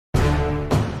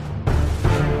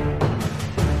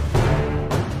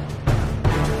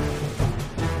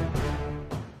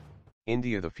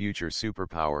India the future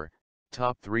superpower,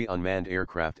 top 3 unmanned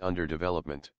aircraft under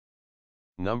development.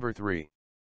 Number 3.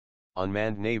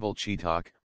 Unmanned naval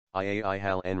Chetak, IAI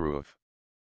HAL-NRUF.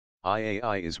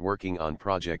 IAI is working on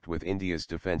project with India's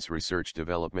Defence Research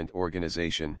Development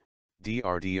Organisation,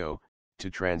 DRDO, to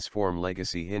transform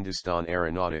legacy Hindustan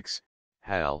Aeronautics,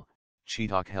 HAL,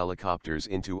 Chetak helicopters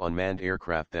into unmanned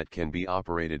aircraft that can be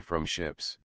operated from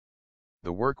ships.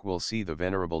 The work will see the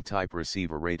venerable type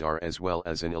receiver radar as well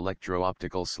as an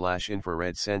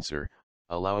electro-optical/infrared sensor,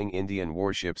 allowing Indian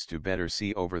warships to better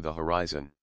see over the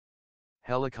horizon.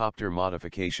 Helicopter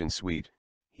Modification Suite,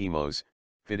 HeMoS,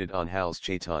 fitted on HAL'S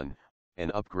Chetan,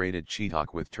 an upgraded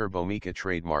Chetak with Turbomeca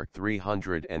trademark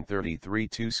 333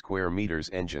 2 square meters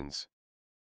engines.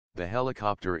 The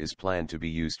helicopter is planned to be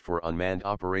used for unmanned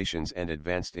operations and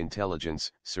advanced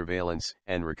intelligence, surveillance,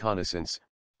 and reconnaissance,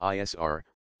 ISR,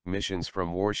 missions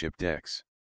from warship decks.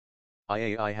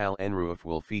 IAI HAL-NRUF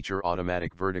will feature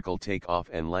automatic vertical takeoff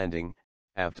and landing,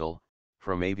 AVTOL,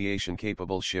 from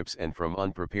aviation-capable ships and from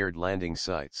unprepared landing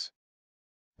sites.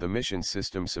 The mission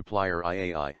system supplier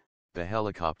IAI, the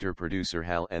helicopter producer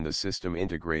HAL and the system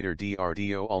integrator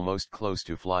DRDO almost close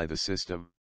to fly the system.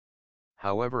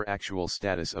 However, actual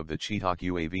status of the Chetak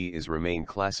UAV is remain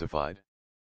classified.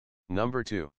 Number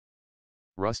 2.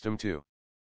 Rustom 2.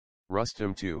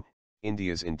 Rustom 2,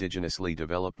 India's indigenously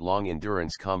developed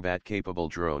long-endurance combat-capable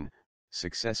drone,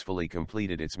 successfully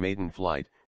completed its maiden flight,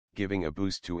 giving a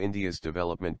boost to India's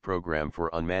development program for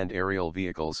unmanned aerial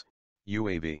vehicles,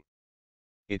 UAV.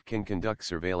 It can conduct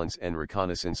surveillance and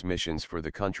reconnaissance missions for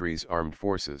the country's armed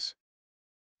forces.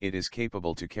 It is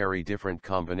capable to carry different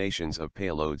combinations of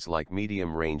payloads like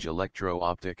medium-range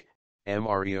electro-optic,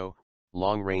 MREO,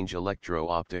 long-range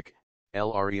electro-optic,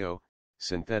 LREO,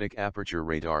 synthetic aperture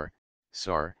radar,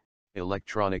 SAR,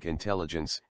 electronic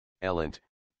intelligence, ELINT,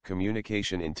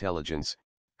 communication intelligence,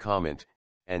 COMINT,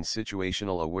 and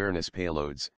situational awareness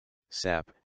payloads,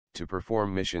 SAP, to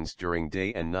perform missions during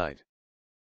day and night.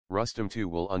 Rustom 2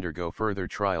 will undergo further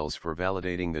trials for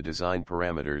validating the design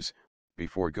parameters,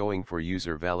 before going for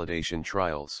user validation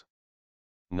trials.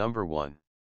 Number 1.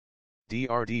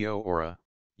 DRDO AURA,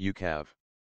 UCAV.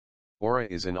 AURA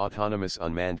is an autonomous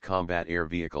unmanned combat air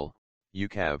vehicle,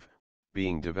 UCAV,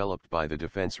 being developed by the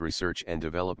Defence Research and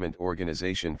Development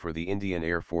Organisation for the Indian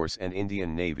Air Force and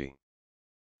Indian Navy.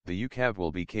 The UCAV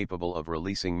will be capable of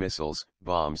releasing missiles,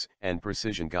 bombs, and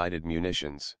precision-guided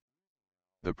munitions.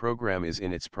 The program is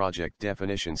in its project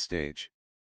definition stage.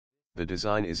 The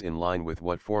design is in line with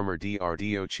what former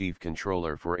DRDO Chief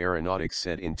Controller for Aeronautics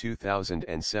said in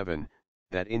 2007,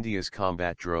 that India's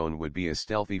combat drone would be a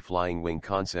stealthy flying wing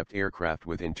concept aircraft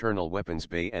with internal weapons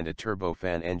bay and a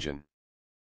turbofan engine.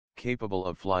 Capable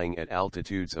of flying at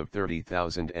altitudes of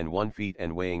 30,001 feet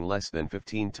and weighing less than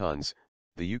 15 tons,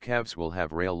 the UCAVs will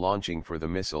have rail launching for the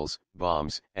missiles,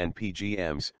 bombs, and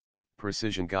PGMs,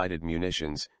 precision-guided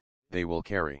munitions, they will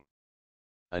carry.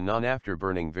 A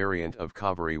non-afterburning variant of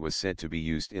Kaveri was said to be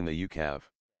used in the UCAV.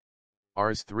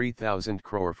 Rs 3,000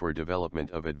 crore for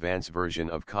development of advanced version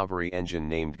of Kaveri engine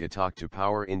named Chetak to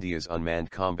power India's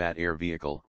unmanned combat air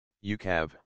vehicle,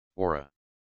 UCAV, AURA.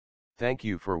 Thank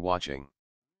you for watching.